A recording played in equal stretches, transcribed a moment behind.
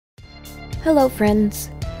Hello friends,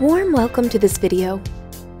 warm welcome to this video.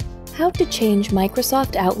 How to change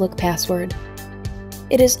Microsoft Outlook password.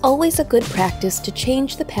 It is always a good practice to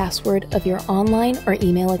change the password of your online or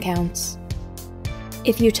email accounts.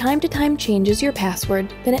 If you time to time changes your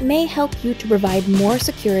password, then it may help you to provide more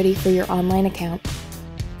security for your online account.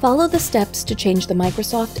 Follow the steps to change the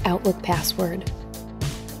Microsoft Outlook password.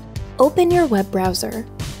 Open your web browser.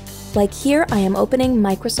 Like here, I am opening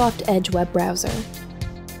Microsoft Edge web browser.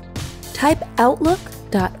 Type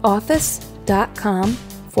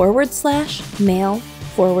outlook.office.com/mail/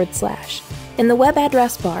 in the web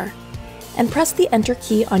address bar and press the Enter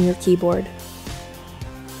key on your keyboard.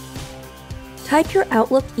 Type your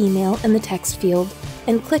Outlook email in the text field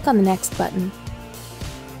and click on the Next button.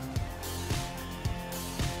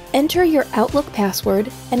 Enter your Outlook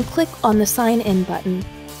password and click on the Sign In button.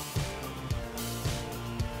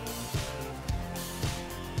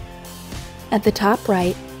 At the top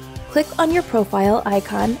right, click on your profile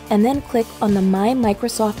icon and then click on the My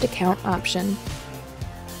Microsoft Account option.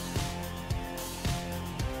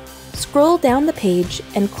 Scroll down the page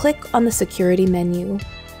and click on the Security menu.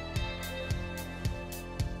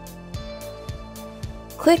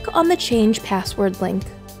 Click on the Change Password link.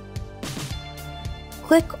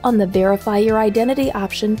 Click on the Verify Your Identity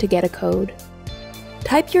option to get a code.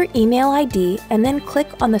 Type your email ID and then click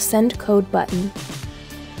on the Send Code button.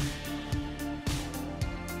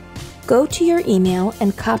 Go to your email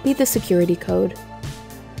and copy the security code.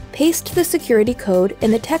 Paste the security code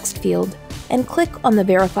in the text field and click on the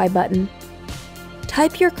Verify button.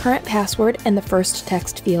 Type your current password in the first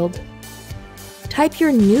text field. Type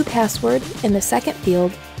your new password in the second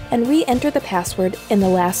field and re-enter the password in the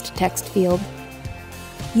last text field.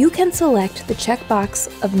 You can select the checkbox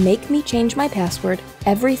of Make Me Change My Password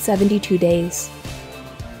every 72 days.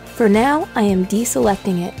 For now, I am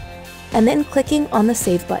deselecting it and then clicking on the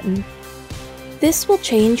Save button. This will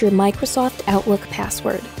change your Microsoft Outlook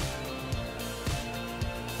password.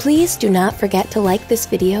 Please do not forget to like this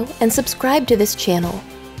video and subscribe to this channel.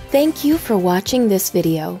 Thank you for watching this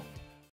video.